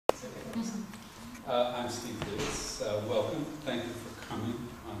I'm Steve Leavitt. Welcome. Thank you for coming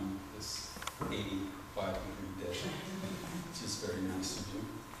on this 85-degree day, which is very nice of you.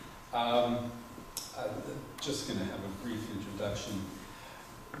 I'm just going to have a brief introduction.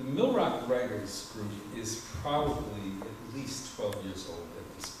 The Millrock Writers Group is probably at least 12 years old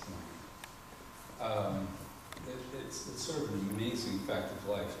at this point. It's sort of an amazing fact of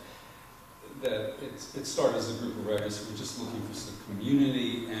life that it started as a group of writers who were just looking for some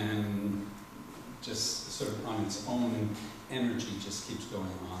community, and just sort of on its own energy just keeps going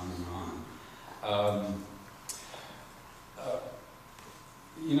on and on.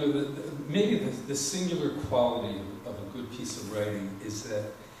 You know, maybe the singular quality of a good piece of writing is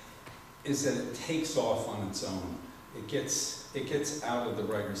that it takes off on its own. It gets out of the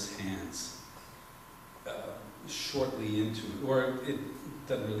writer's hands shortly into it, or it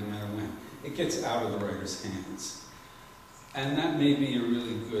doesn't really matter when. It gets out of the writer's hands. And that may be a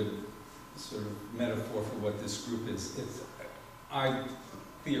really good sort of metaphor for what this group is. I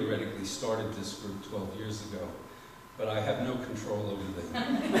theoretically started this group 12 years ago, but I have no control over them.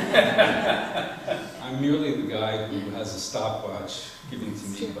 I'm merely the guy who has a stopwatch given to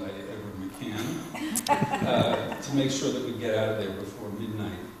me by Edward McCann to make sure that we get out of there before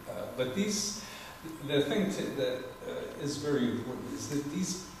midnight. But the thing that is very important is that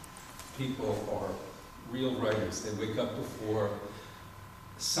these people are real writers. They wake up before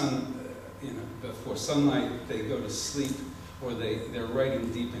before sunlight. They go to sleep, or they're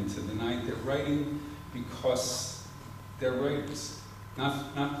writing deep into the night. They're writing because they're writers,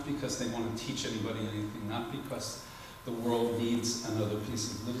 not because they want to teach anybody anything, not because the world needs another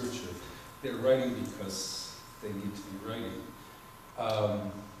piece of literature. They're writing because they need to be writing.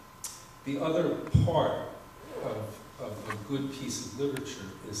 The other part of a good piece of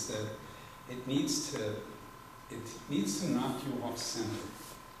literature is that it needs to knock you off center.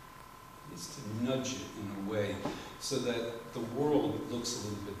 It needs to nudge it in a way so that the world looks a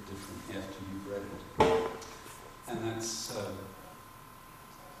little bit different after you've read it. And that's,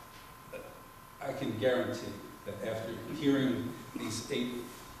 I can guarantee that after hearing these 8,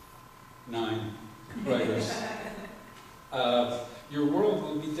 9 writers, your world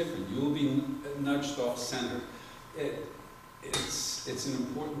will be different. You will be nudged off center. It's an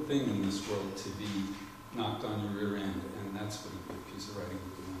important thing in this world to be knocked on your rear end, and that's what a good piece of writing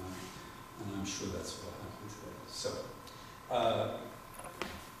will do, and I'm sure that's what will happen today. So,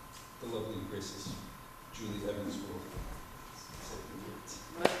 the lovely and gracious Julie Evans will say a few words.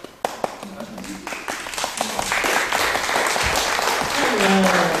 Hello,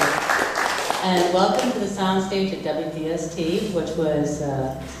 and welcome to the Soundstage at WDST, which was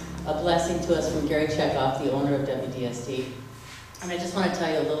a blessing to us from Gary Chekhov, the owner of WDST. And I just want to tell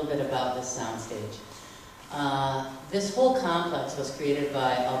you a little bit about this soundstage. This whole complex was created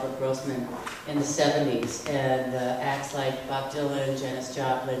by Albert Grossman in the 70s, and acts like Bob Dylan, Janis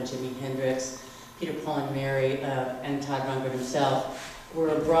Joplin, Jimi Hendrix, Peter, Paul and Mary, and Todd Rundgren himself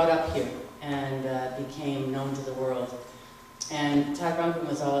were brought up here and became known to the world. And Todd Rundgren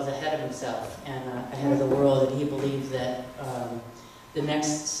was always ahead of himself and ahead of the world, and he believed that the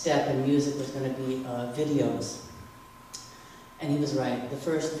next step in music was going to be videos. And he was right. The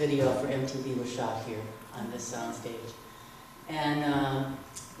first video for MTV was shot here on this soundstage. And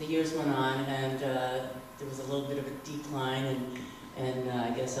the years went on, and there was a little bit of a decline in I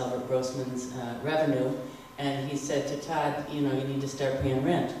guess, Albert Grossman's revenue. And he said to Todd, you know, you need to start paying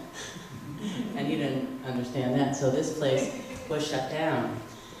rent. And he didn't understand that. So this place was shut down.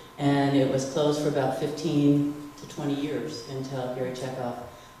 And it was closed for about 15 to 20 years until Gary Chekhov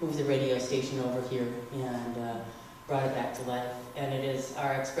moved the radio station over here and brought it back to life. And it is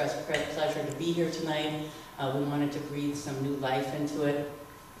our express pleasure to be here tonight. We wanted to breathe some new life into it.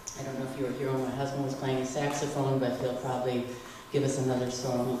 I don't know if you were here when my husband was playing saxophone, but he'll probably give us another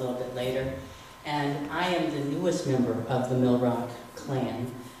song a little bit later. And I am the newest member of the Millrock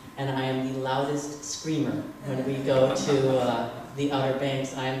clan, and I am the loudest screamer. When we go to the Outer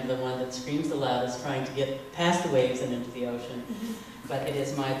Banks, I'm the one that screams the loudest, trying to get past the waves and into the ocean. But it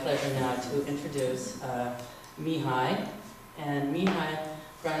is my pleasure now to introduce Mihai. And Mihai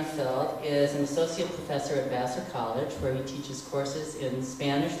Grunfeld is an associate professor at Vassar College, where he teaches courses in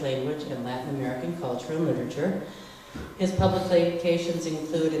Spanish language and Latin American culture and literature. His publications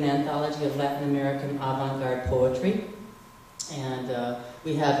include an anthology of Latin American avant-garde poetry. And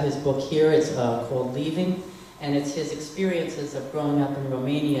we have his book here. It's called Leaving, and it's his experiences of growing up in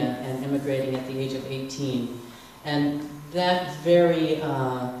Romania and immigrating at the age of 18. And that very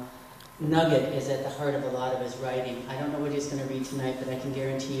nugget is at the heart of a lot of his writing. I don't know what he's going to read tonight, but I can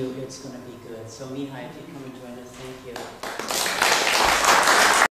guarantee you it's going to be good. So Mihai, if you come and join us, thank you.